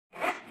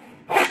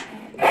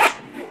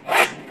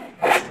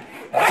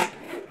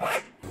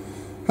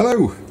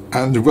Hello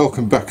and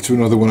welcome back to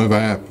another one of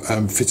our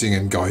fitting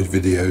and guide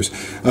videos.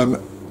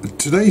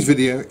 Today's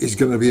video is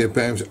going to be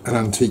about an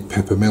antique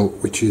pepper mill,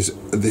 which is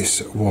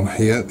this one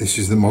here. This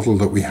is the model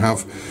that we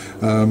have.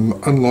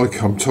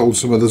 Unlike I'm told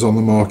some others on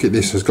the market,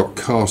 this has got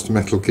cast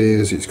metal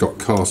gears, it's got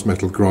cast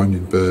metal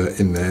grinding burr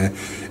in there.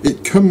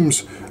 It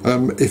comes,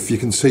 if you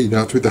can see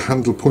that, with the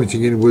handle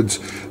pointing inwards.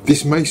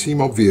 This may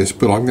seem obvious,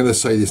 but I'm going to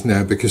say this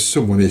now because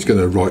someone is going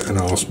to write and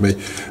ask me.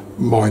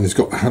 Mine has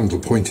got the handle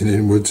pointing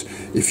inwards.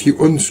 If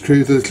you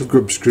unscrew the little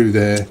grub screw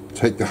there,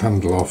 take the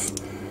handle off,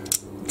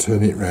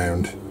 turn it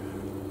round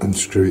and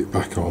screw it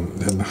back on,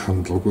 then the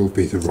handle will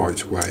be the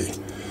right way.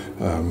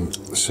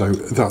 So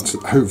that's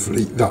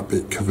hopefully that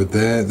bit covered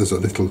there. There's a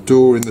little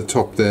door in the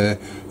top there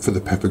for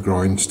the pepper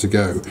grinds to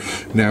go.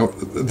 Now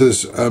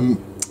there's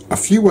a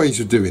few ways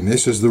of doing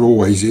this, as there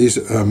always is,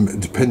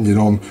 depending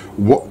on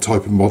what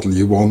type of model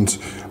you want,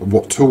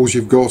 what tools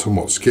you've got and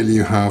what skill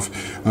you have.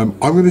 I'm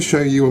going to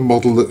show you a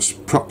model that's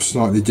perhaps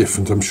slightly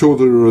different. I'm sure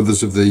there are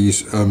others of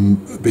these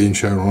being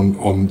shown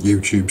on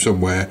YouTube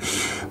somewhere.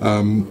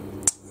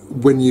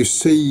 When you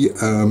see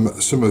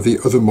some of the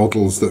other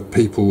models that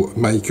people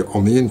make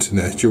on the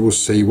internet, you will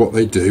see what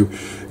they do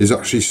is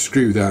actually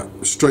screw that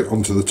straight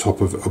onto the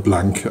top of a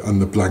blank,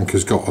 and the blank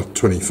has got a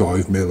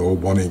 25mm or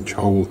 1-inch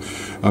hole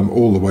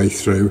all the way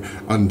through,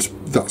 and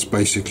that's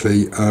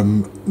basically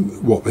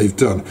what they've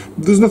done.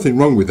 There's nothing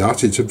wrong with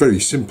that. It's a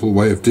very simple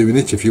way of doing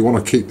it. If you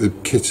want to keep the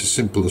kit as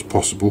simple as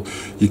possible,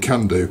 you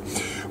can do.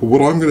 What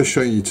I'm going to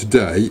show you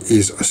today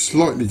is a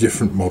slightly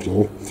different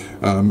model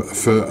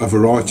for a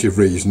variety of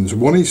reasons.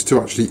 One is to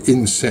actually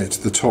inset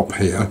the top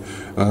here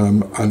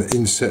and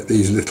inset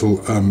these little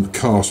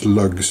cast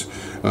lugs,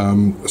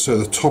 so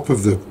the top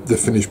of the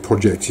finished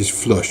project is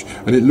flush,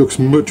 and it looks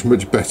much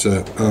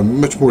better,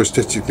 much more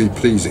aesthetically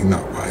pleasing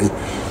that way.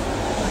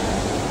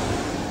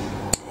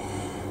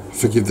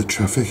 Forgive the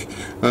traffic.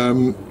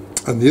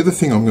 And the other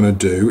thing I'm going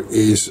to do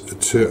is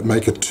to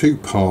make a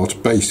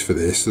two-part base for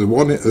this. The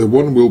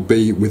one will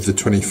be with the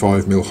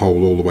 25mm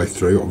hole all the way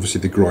through.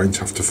 Obviously the grinds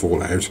have to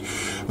fall out,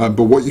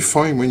 but what you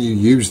find when you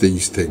use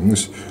these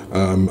things,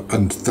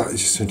 and that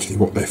is essentially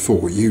what they're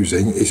for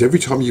using, is every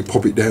time you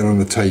pop it down on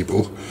the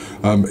table,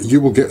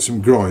 you will get some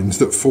grinds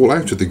that fall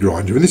out of the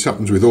grinder. And this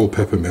happens with all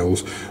pepper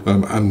mills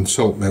and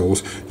salt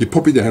mills. You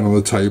pop it down on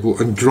the table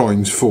and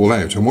grinds fall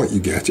out, and what you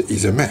get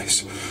is a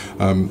mess.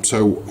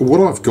 So what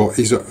I've got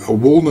is a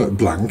walnut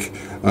blank,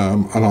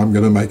 and I'm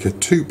going to make a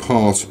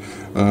two-part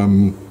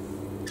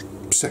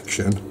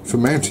section for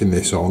mounting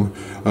this on,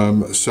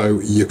 so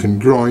you can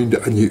grind,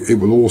 and it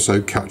will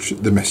also catch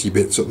the messy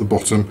bits at the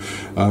bottom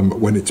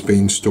when it's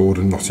being stored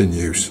and not in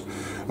use.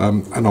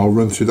 And I'll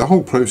run through the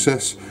whole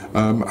process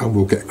and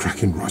we'll get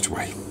cracking right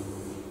away.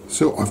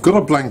 So I've got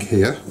a blank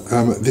here.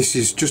 This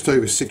is just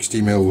over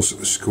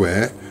 60mm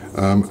square,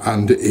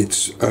 and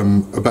it's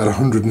about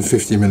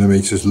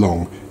 150mm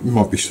long. It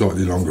might be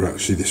slightly longer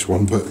actually, this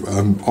one, but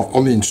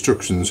on the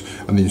instructions,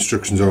 and the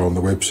instructions are on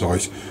the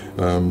website,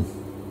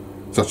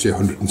 it's actually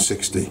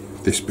 160,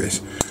 this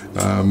bit.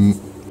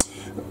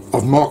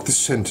 I've marked the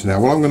centre now.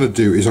 What I'm going to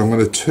do is I'm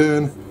going to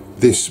turn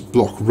this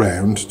block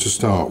round to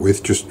start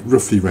with, just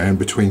roughly round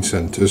between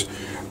centres.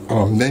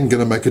 I'm then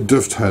going to make a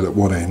dovetail at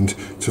one end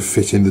to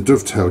fit in the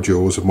dovetail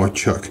jaws of my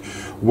chuck.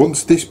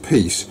 Once this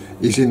piece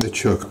is in the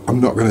chuck,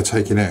 I'm not going to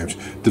take it out.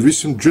 There is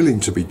some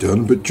drilling to be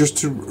done, but just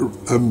to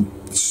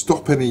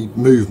stop any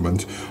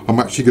movement,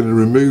 I'm actually going to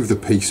remove the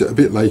piece a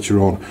bit later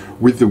on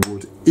with the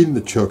wood in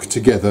the chuck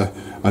together,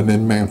 and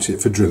then mount it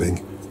for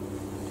drilling.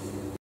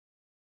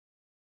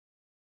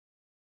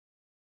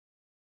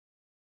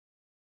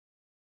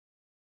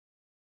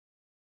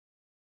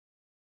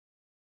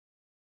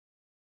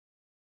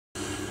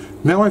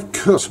 Now I've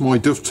cut my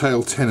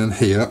dovetail tenon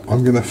here,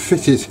 I'm going to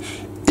fit it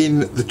in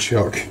the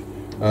chuck,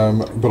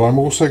 but I'm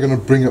also going to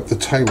bring up the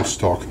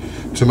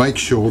tailstock to make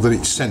sure that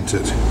it's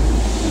centred.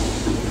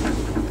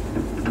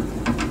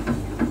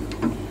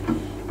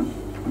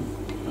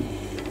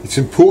 It's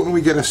important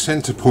we get a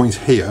centre point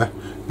here,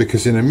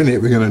 because in a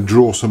minute we're going to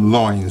draw some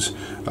lines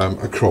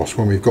across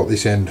when we've got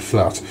this end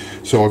flat.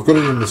 So I've got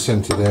it in the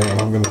centre there,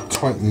 and I'm going to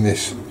tighten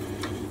this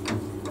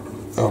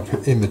up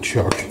in the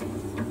chuck.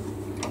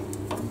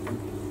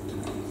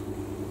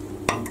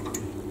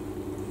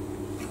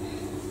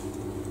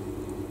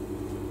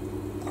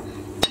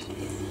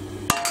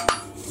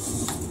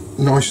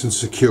 Nice and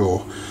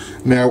secure.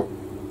 Now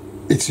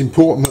it's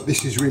important that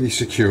this is really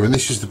secure, and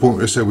this is the point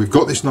where I say we've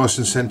got this nice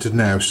and centered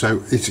now,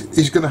 so it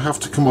is going to have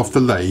to come off the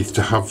lathe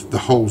to have the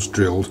holes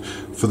drilled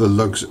for the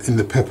lugs in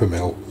the pepper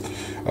mill,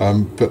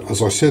 but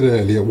as I said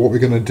earlier, what we're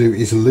going to do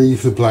is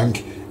leave the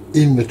blank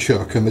in the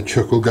chuck, and the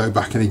chuck will go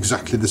back in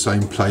exactly the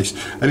same place.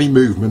 Any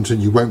movement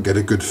and you won't get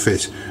a good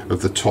fit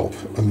of the top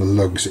and the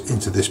lugs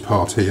into this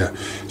part here.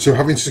 So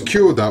having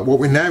secured that, what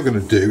we're now going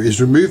to do is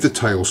remove the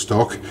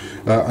tailstock,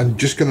 and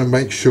just going to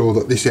make sure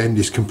that this end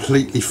is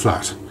completely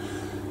flat.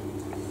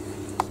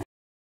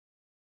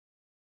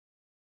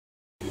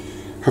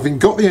 Having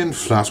got the end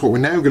flat, what we're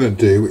now going to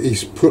do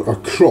is put a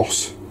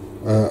cross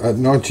at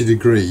 90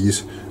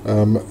 degrees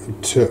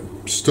to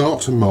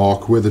start to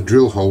mark where the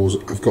drill holes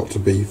have got to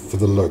be for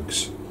the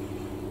lugs.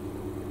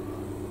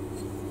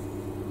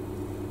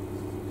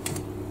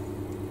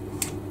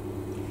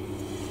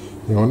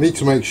 Now I need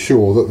to make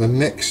sure that the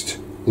next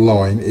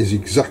line is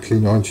exactly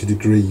 90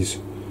 degrees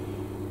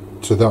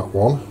to that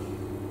one.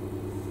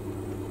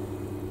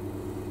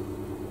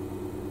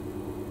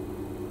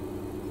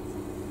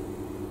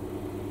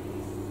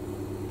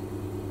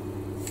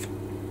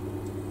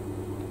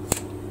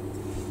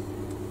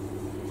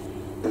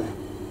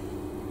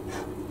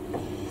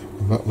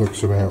 That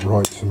looks about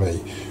right to me.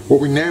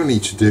 What we now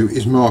need to do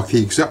is mark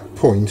the exact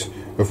point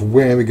of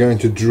where we're going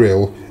to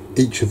drill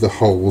each of the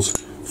holes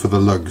for the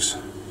lugs.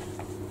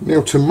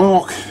 Now to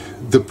mark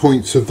the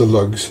points of the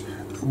lugs,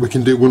 we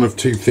can do one of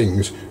two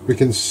things. We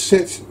can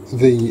set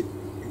the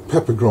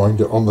pepper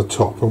grinder on the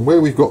top, and where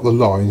we've got the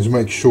lines,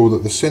 make sure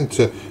that the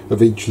centre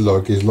of each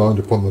lug is lined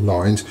up on the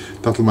lines.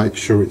 That'll make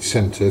sure it's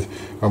centred,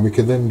 and we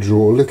can then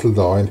draw a little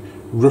line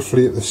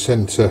roughly at the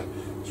centre,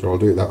 so I'll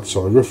do it that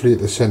side, roughly at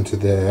the centre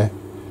there,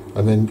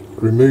 and then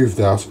remove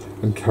that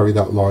and carry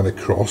that line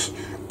across.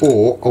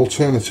 Or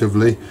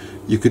alternatively,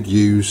 you could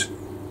use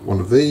one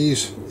of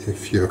these.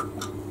 If you're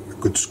a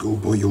good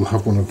schoolboy, you'll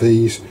have one of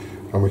these,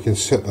 and we can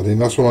set that in.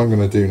 That's what I'm going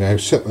to do now,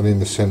 set that in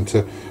the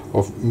centre.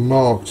 I've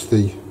marked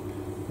the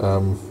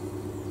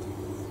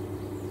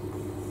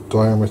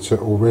diameter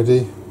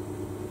already,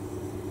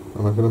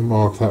 and I'm going to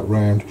mark that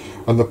round,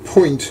 and the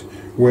point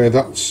where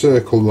that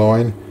circle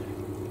line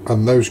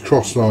and those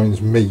cross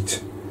lines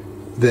meet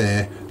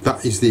there,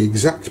 that is the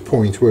exact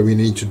point where we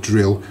need to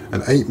drill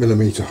an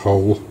 8mm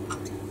hole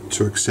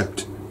to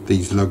accept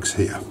these lugs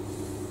here.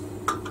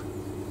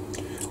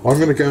 I'm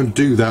going to go and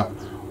do that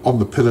on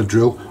the pillar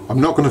drill.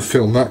 I'm not going to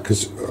film that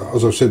because,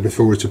 as I've said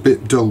before, it's a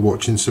bit dull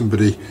watching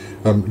somebody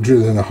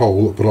drilling a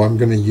hole, but I'm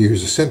going to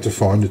use a centre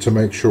finder to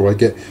make sure I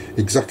get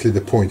exactly the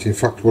point. In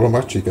fact, what I'm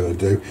actually going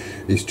to do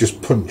is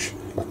just punch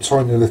a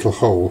tiny little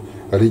hole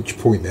at each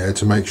point there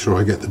to make sure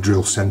I get the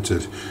drill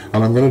centred,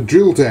 and I'm going to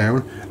drill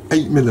down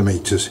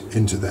 8mm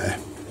into there.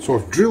 So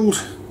I've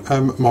drilled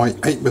my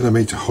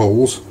 8mm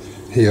holes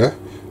here.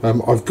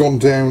 I've gone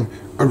down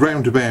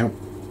around about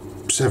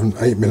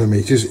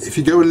 7-8mm. If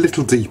you go a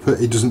little deeper,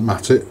 it doesn't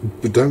matter,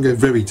 but don't go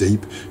very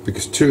deep,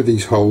 because two of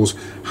these holes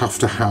have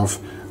to have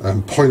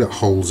pilot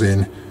holes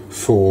in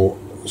for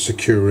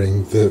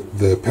securing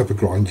the pepper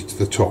grinder to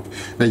the top.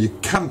 Now you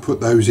can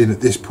put those in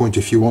at this point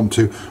if you want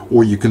to,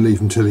 or you can leave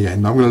them till the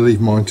end. I'm going to leave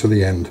mine till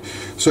the end.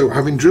 So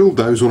having drilled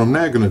those, what I'm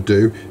now going to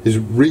do is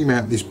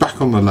remount this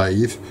back on the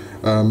lathe,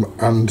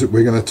 and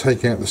we're going to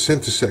take out the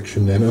centre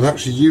section then and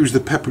actually use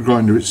the pepper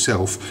grinder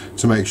itself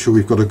to make sure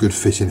we've got a good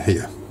fit in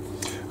here.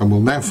 And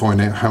we'll now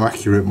find out how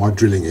accurate my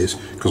drilling is,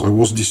 because I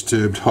was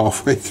disturbed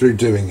halfway through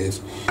doing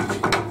it.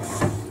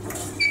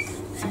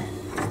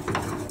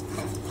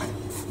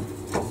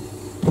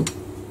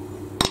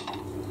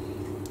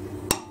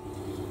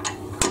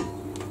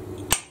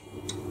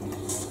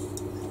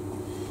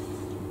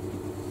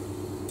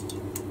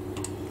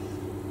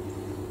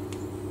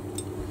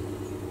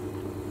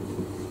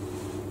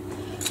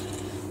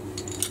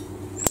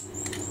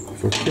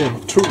 If I clear my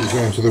tools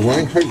out of the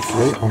way,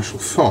 hopefully I shall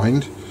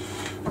find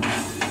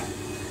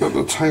that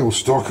the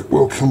tailstock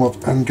will come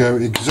up and go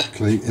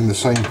exactly in the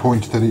same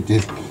point that it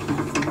did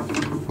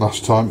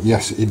last time.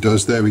 Yes, it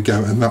does. There we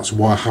go, and that's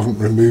why I haven't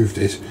removed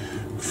it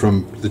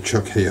from the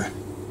chuck here.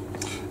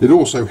 It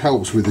also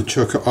helps with the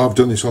chuck. I've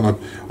done this on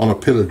a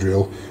pillar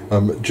drill,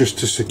 just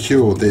to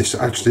secure this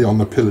actually on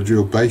the pillar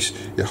drill base.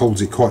 It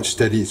holds it quite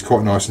steady. It's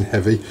quite nice and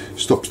heavy,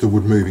 stops the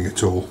wood moving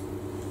at all.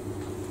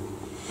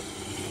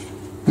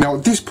 Now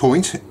at this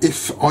point,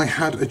 if I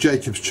had a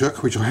Jacobs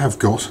chuck, which I have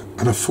got,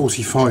 and a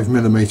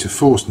 45mm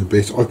Forstner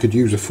bit, I could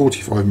use a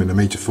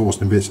 45mm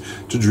Forstner bit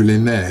to drill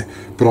in there.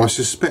 But I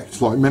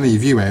suspect, like many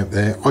of you out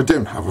there, I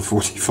don't have a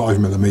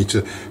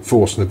 45mm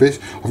Forstner bit.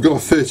 I've got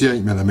a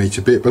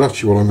 38mm bit, but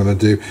actually what I'm going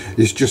to do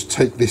is just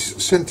take this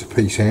centre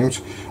piece out,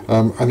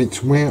 and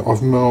it's where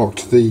I've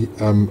marked the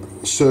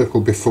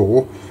circle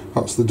before.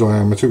 That's the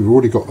diameter. We've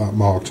already got that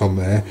marked on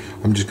there.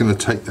 I'm just going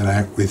to take that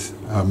out with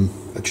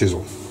a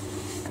chisel.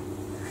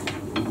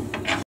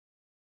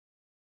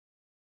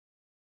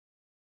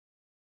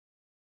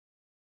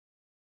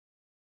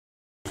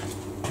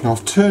 Now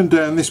I've turned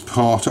down this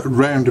part at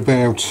around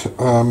about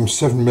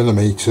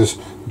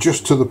 7mm,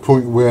 just to the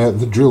point where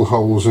the drill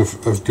holes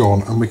have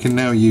gone, and we can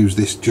now use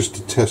this just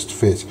to test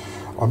fit.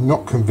 I'm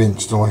not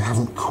convinced, and I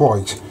haven't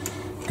quite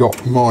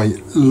got my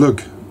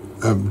lug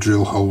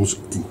drill holes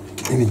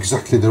in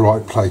exactly the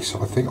right place.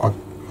 I think I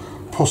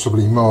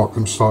possibly marked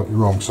them slightly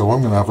wrong, so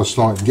I'm going to have a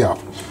slight gap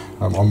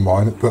on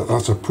mine, but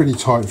that's a pretty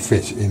tight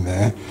fit in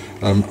there.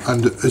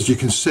 And as you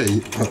can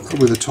see,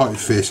 with a tight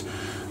fit,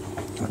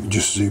 let me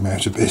just zoom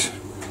out a bit.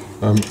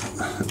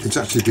 It's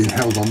actually been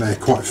held on there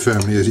quite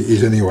firmly as it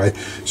is anyway,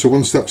 so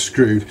once that's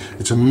screwed,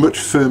 it's a much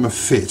firmer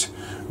fit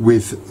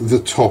with the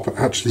top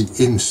actually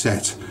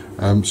inset,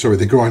 sorry,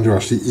 the grinder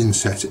actually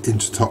inset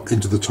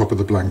into the top of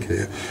the blank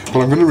here.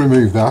 But I'm going to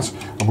remove that,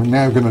 and we're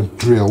now going to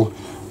drill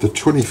the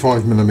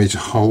 25mm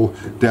hole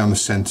down the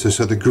centre,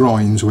 so the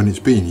grinds, when it's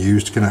being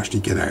used, can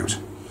actually get out.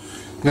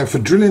 Now for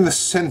drilling the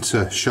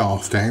centre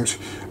shaft out,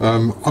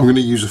 I'm going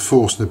to use a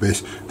Forstner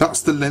bit.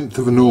 That's the length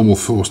of a normal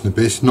Forstner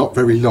bit, not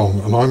very long,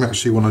 and I'm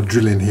actually want to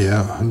drill in here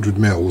 100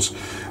 mils.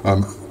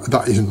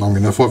 That isn't long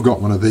enough. I've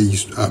got one of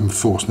these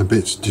Forstner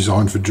bits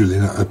designed for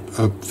drilling at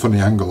a funny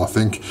angle, I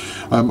think.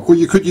 Or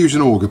you could use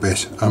an auger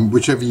bit,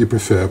 whichever you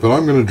prefer, but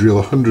I'm going to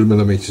drill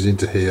 100mm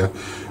into here.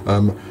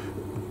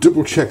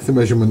 Double check the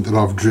measurement that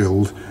I've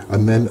drilled,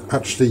 and then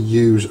actually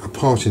use a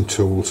parting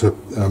tool to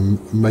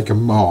make a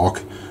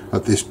mark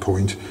at this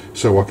point,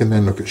 so I can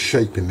then look at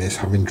shaping this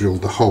having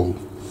drilled the hole.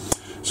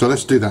 So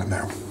let's do that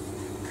now.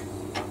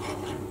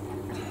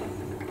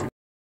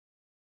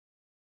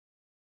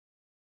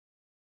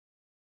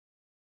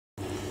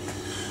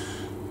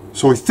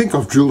 So I think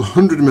I've drilled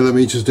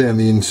 100mm down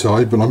the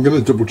inside, but I'm going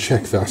to double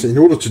check that. In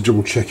order to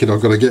double check it, I've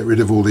got to get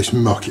rid of all this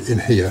muck in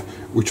here,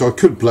 which I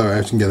could blow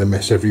out and get a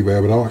mess everywhere,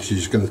 but I'm actually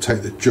just going to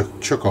take the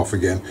chuck off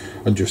again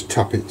and just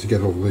tap it to get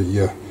all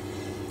the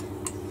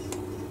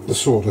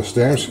sawdust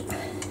out.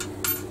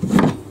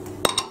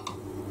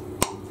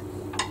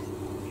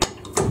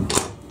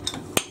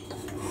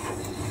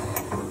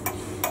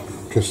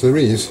 Because there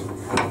is,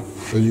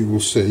 as you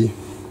will see,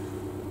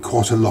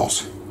 quite a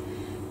lot.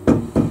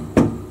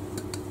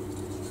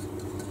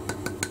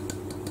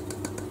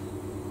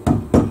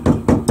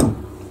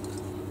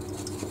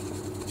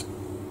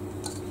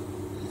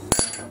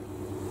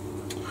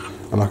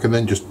 And I can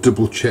then just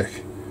double check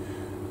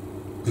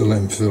the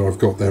length that I've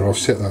got there. I've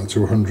set that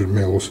to 100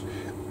 mils.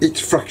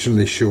 It's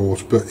fractionally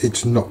short, but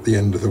it's not the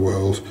end of the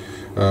world.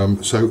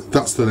 So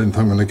that's the length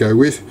I'm going to go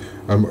with.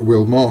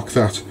 We'll mark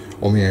that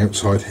on the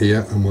outside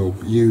here, and we'll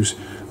use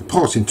a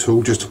parting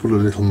tool just to put a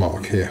little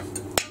mark here.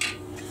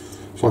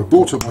 So I've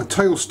brought up my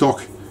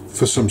tailstock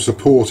for some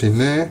support in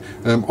there.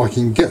 I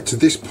can get to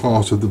this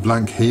part of the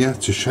blank here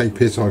to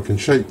shape it. I can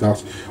shape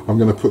that. I'm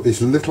going to put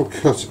this little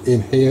cut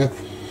in here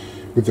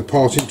with the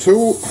parting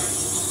tool.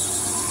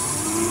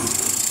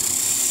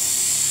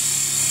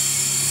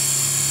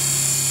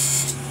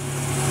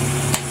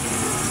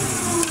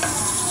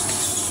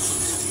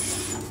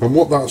 And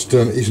what that's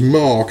done is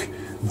mark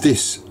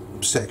this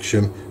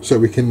section, so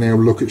we can now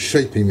look at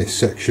shaping this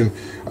section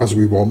as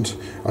we want.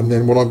 And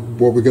then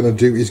what we're going to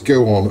do is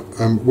go on,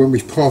 when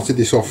we've parted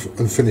this off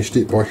and finished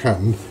it by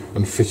hand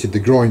and fitted the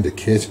grinder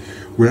kit,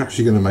 we're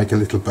actually going to make a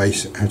little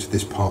base out of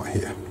this part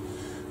here.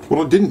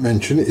 What I didn't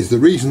mention is the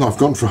reason I've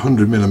gone for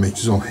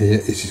 100mm on here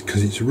is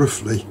because it's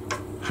roughly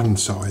hand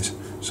size.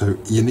 So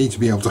you need to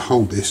be able to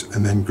hold this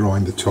and then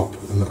grind the top,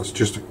 and that's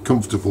just a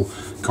comfortable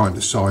kind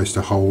of size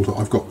to hold.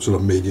 I've got sort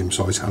of medium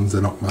sized hands,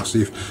 they're not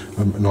massive,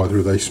 neither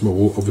are they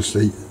small.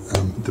 Obviously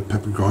the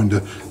pepper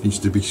grinder needs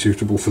to be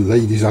suitable for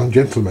ladies and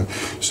gentlemen.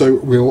 So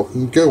we'll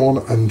go on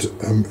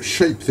and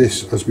shape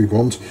this as we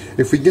want.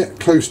 If we get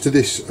close to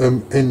this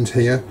end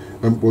here,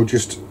 we'll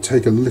just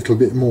take a little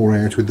bit more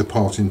out with the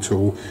parting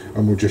tool,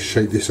 and we'll just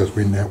shape this as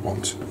we now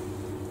want.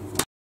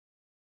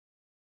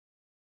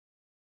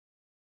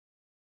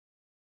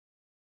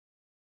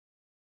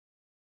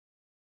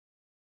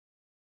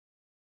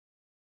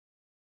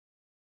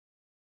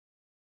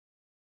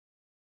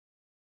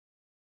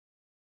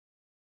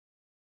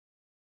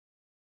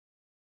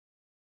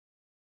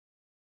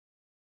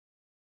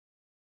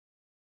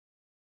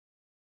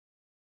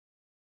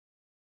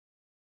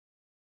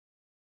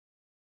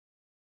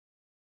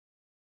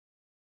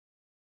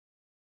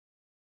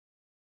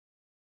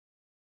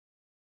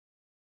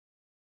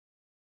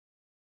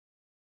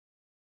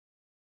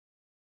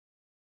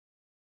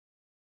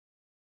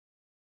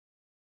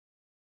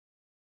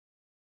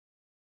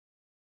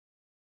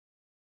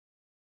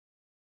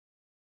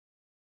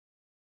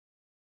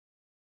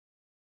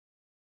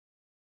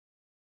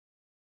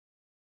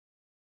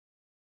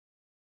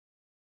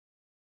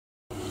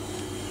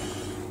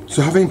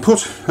 So having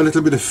put a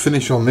little bit of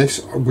finish on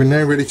this, we're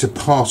now ready to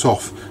part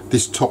off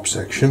this top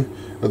section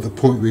at the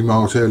point we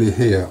marked earlier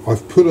here.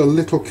 I've put a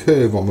little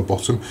curve on the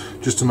bottom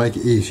just to make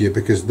it easier,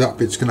 because that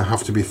bit's going to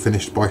have to be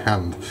finished by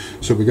hand.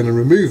 So we're going to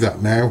remove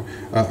that now,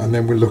 and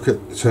then we'll look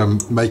at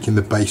making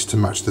the base to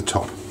match the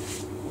top.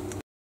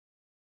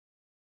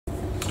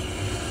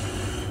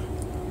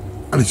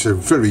 And it's a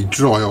very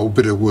dry old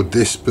bit of wood,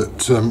 this,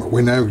 but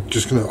we're now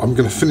just I'm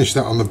going to finish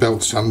that on the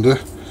belt sander.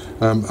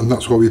 And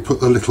that's why we put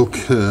the little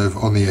curve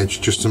on the edge,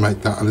 just to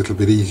make that a little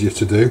bit easier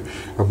to do.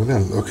 And we'll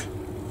then look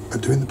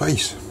at doing the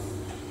base.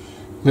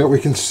 Now we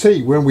can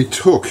see when we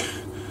took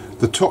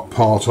the top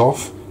part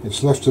off,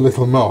 it's left a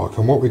little mark,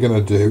 and what we're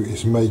going to do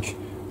is make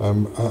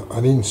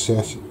an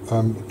inset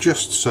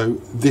just so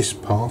this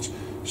part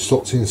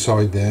slots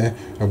inside there,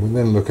 and we'll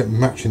then look at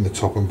matching the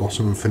top and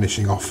bottom and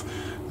finishing off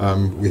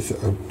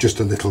with just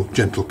a little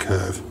gentle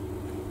curve.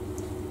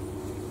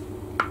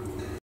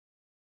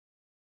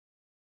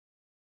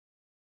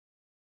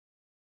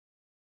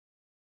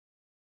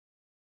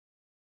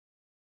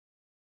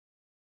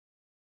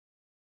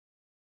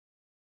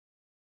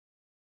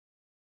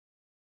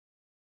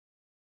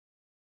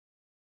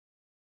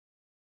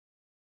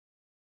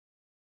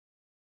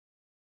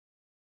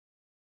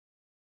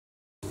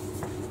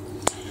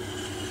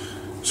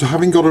 So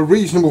having got a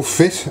reasonable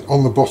fit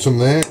on the bottom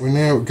there, we're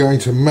now going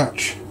to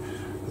match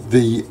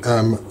the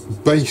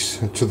base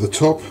to the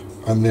top,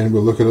 and then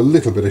we'll look at a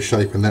little bit of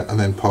shape in that and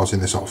then parting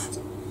this off.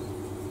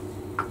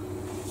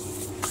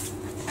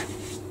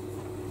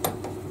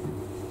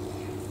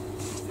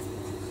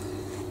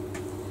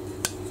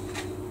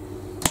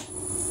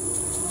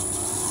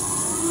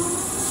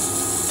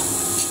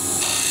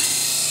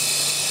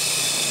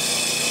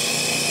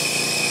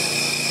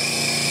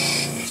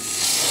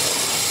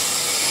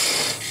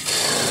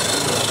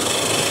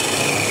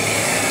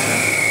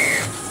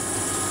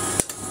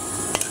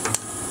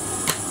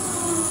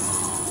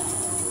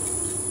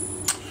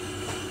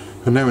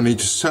 And now we need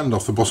to sand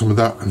off the bottom of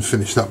that and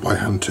finish that by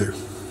hand too.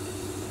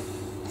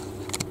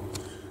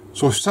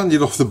 So I've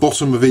sanded off the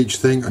bottom of each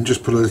thing and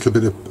just put a little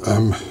bit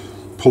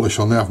of polish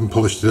on there. I haven't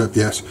polished it up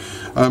yet.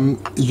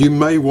 You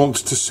may want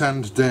to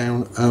sand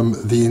down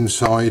the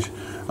inside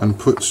and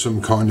put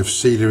some kind of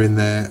sealer in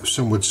there.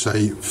 Some would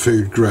say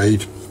food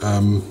grade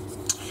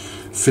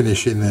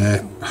finish in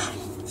there.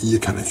 You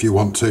can if you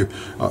want to.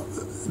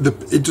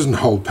 It doesn't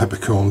hold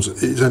peppercorns,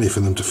 it's only for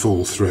them to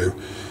fall through.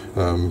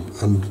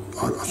 And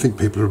I think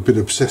people are a bit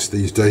obsessed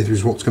these days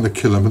with what's going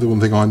to kill them. The one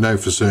thing I know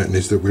for certain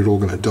is that we're all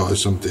going to die of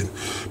something.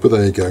 But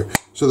there you go.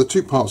 So the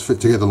two parts fit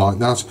together like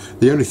that.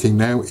 The only thing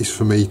now is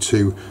for me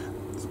to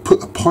put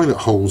the pilot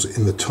holes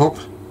in the top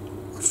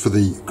for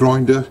the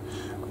grinder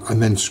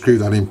and then screw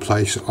that in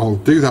place. I'll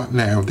do that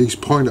now. These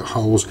pilot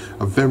holes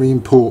are very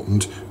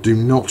important. Do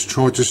not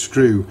try to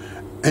screw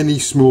any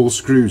small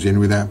screws in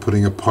without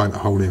putting a pilot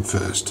hole in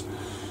first.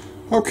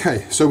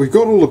 Okay, so we've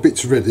got all the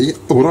bits ready.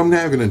 What I'm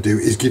now going to do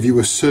is give you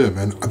a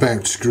sermon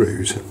about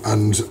screws,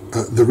 and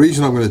the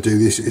reason I'm going to do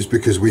this is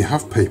because we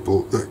have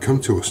people that come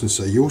to us and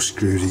say your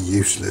screws are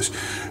useless,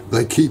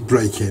 they keep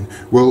breaking.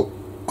 Well,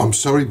 I'm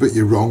sorry, but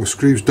you're wrong.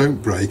 Screws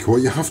don't break.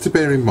 What you have to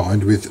bear in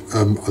mind with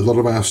a lot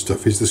of our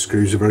stuff is the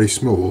screws are very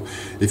small.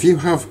 If you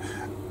have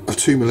a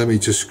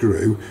 2mm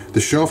screw,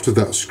 the shaft of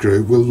that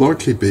screw will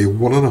likely be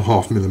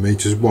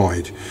 1.5mm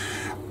wide.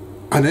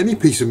 And any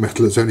piece of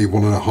metal that's only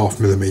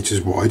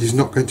 1.5mm wide is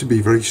not going to be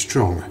very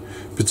strong,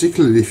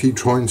 particularly if you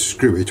try and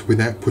screw it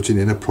without putting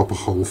in a proper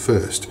hole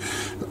first.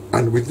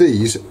 And with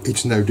these,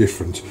 it's no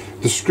different.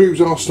 The screws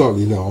are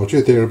slightly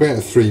larger, they're about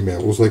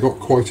 3mm, they've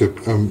got quite a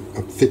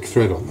thick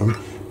thread on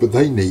them, but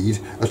they need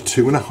a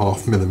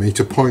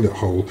 2.5mm pilot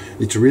hole.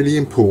 It's really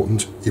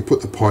important you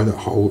put the pilot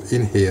hole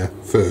in here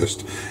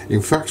first.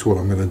 In fact, what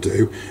I'm going to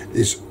do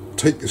is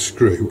take the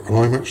screw, and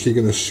I'm actually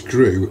going to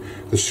screw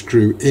the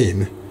screw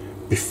in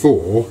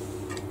before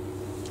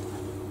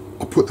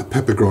I put the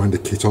pepper grinder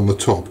kit on the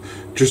top,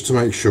 just to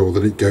make sure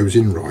that it goes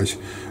in right,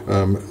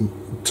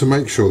 to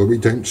make sure that we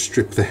don't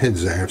strip the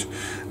heads out.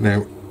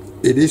 Now,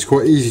 it is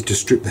quite easy to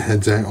strip the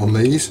heads out on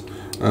these,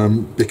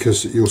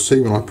 because you'll see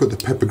when I put the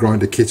pepper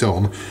grinder kit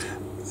on,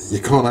 you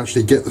can't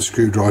actually get the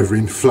screwdriver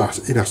in flat.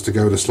 It has to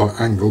go at a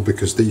slight angle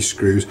because these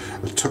screws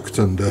are tucked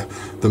under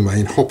the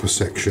main hopper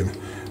section.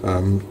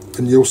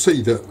 And you'll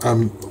see that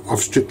I've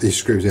stripped these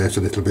screws out a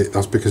little bit.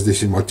 That's because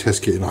this is my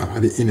test kit and I've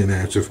had it in and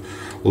out of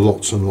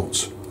lots and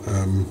lots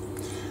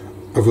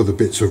of other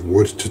bits of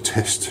wood to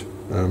test,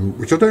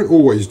 which I don't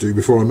always do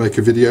before I make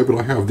a video, but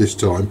I have this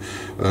time,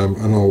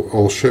 and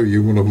I'll show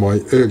you one of my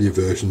earlier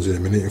versions in a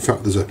minute. In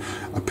fact, there's a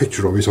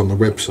picture of it on the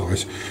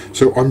website.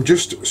 So I'm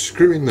just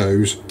screwing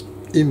those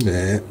in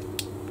there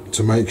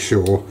to make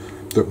sure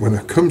that when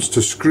it comes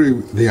to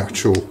screw the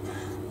actual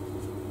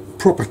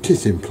proper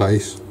kit in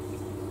place,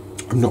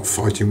 I'm not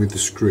fighting with the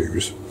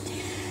screws.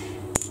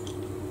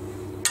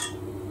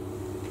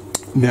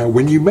 Now,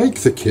 when you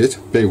make the kit,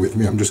 bear with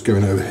me, I'm just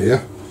going over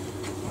here.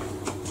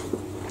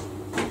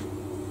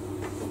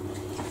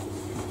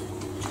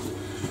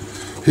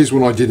 Here's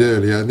one I did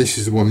earlier, and this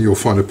is the one you'll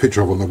find a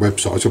picture of on the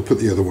website. I'll put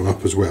the other one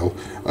up as well.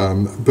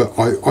 But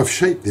I've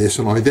shaped this,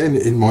 and I then,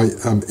 in my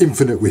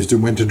infinite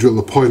wisdom, went to drill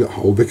the pilot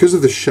hole. Because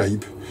of the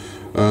shape,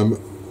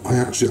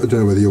 I don't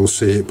know whether you'll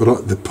see it,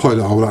 but the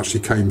pilot hole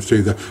actually came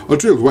through there. I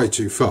drilled way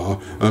too far,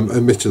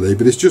 admittedly,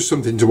 but it's just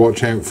something to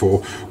watch out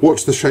for.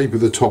 Watch the shape of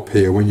the top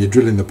here when you're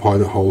drilling the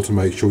pilot hole to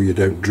make sure you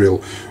don't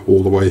drill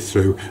all the way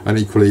through. And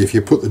equally, if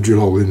you put the drill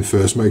hole in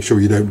first, make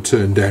sure you don't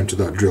turn down to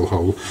that drill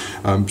hole.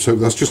 So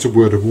that's just a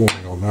word of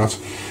warning on that.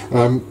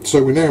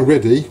 So we're now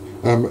ready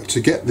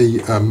to get the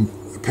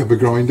pepper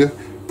grinder,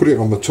 put it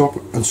on the top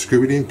and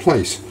screw it in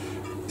place.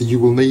 You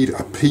will need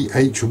a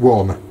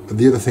PH1.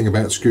 The other thing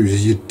about screws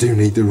is you do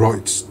need the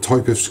right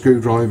type of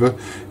screwdriver.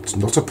 It's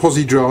not a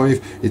posi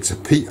drive, it's a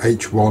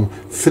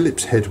PH1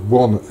 Phillips head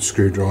 1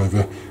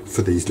 screwdriver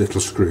for these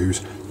little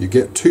screws. You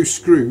get 2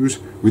 screws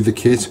with the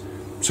kit,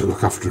 so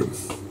look after them.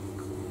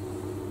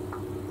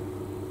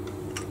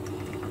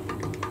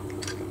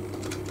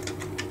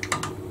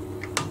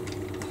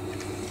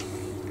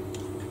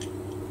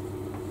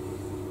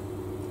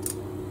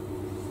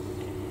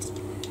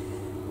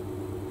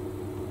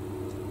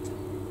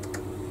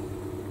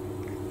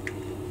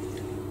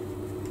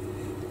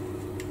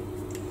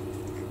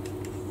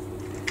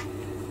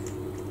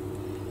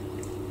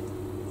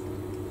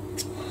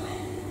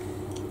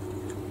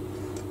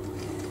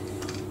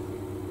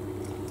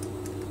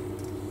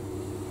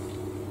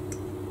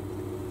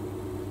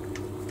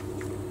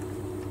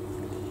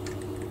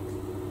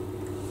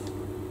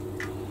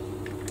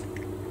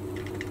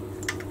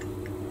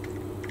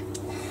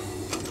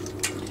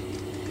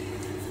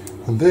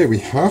 And there we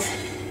have,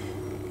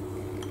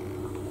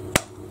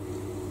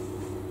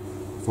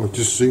 if I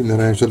just zoom that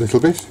out a little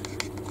bit,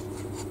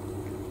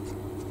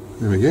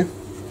 there we go,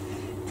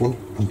 one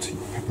antique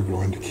pepper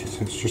grinder kit.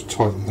 Let's just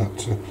tighten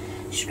that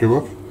screw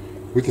up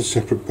with a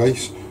separate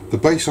base. The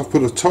base, I've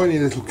put a tiny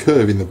little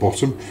curve in the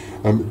bottom,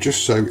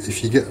 just so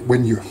if you get,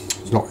 when you,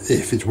 it's not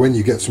if, it's when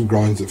you get some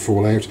grinds that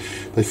fall out,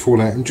 they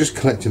fall out and just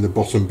collect in the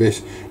bottom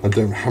bit and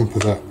don't hamper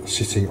that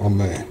sitting on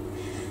there.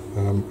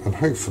 And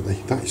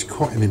hopefully that is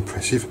quite an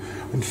impressive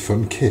and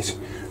fun kit.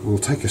 We'll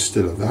take a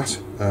still of that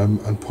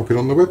and pop it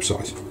on the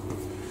website.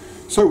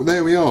 So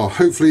there we are,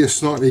 hopefully a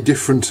slightly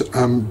different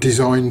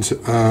designed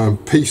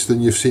piece than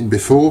you've seen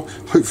before,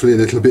 hopefully a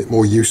little bit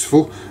more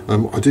useful.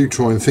 I do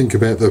try and think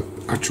about the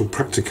actual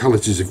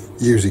practicalities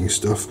of using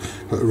stuff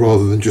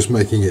rather than just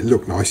making it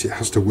look nice. It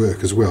has to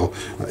work as well.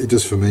 It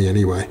does for me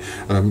anyway.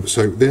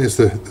 So there's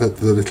the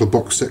little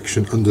box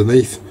section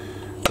underneath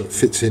that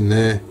fits in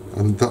there,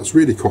 and that's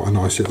really quite a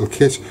nice little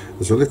kit.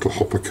 There's a little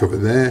hopper cover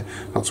there,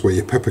 that's where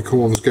your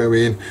peppercorns go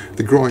in.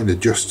 The grinder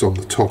just on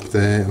the top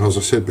there, and as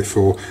I said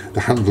before,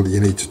 the handle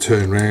you need to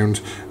turn round,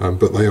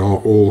 but they are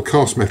all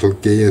cast metal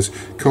gears,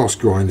 cast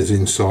grinders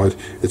inside.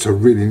 It's a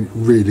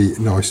really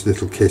nice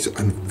little kit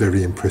and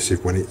very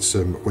impressive when it's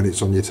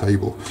on your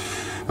table.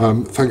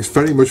 Thanks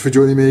very much for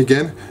joining me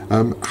again.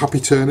 Happy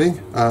turning.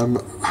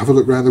 Have a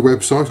look around the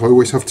website. I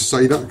always have to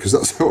say that because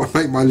that's how I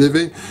make my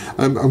living,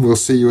 and we'll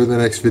see you in the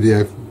next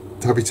video.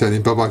 Happy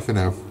turning. Bye bye for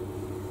now.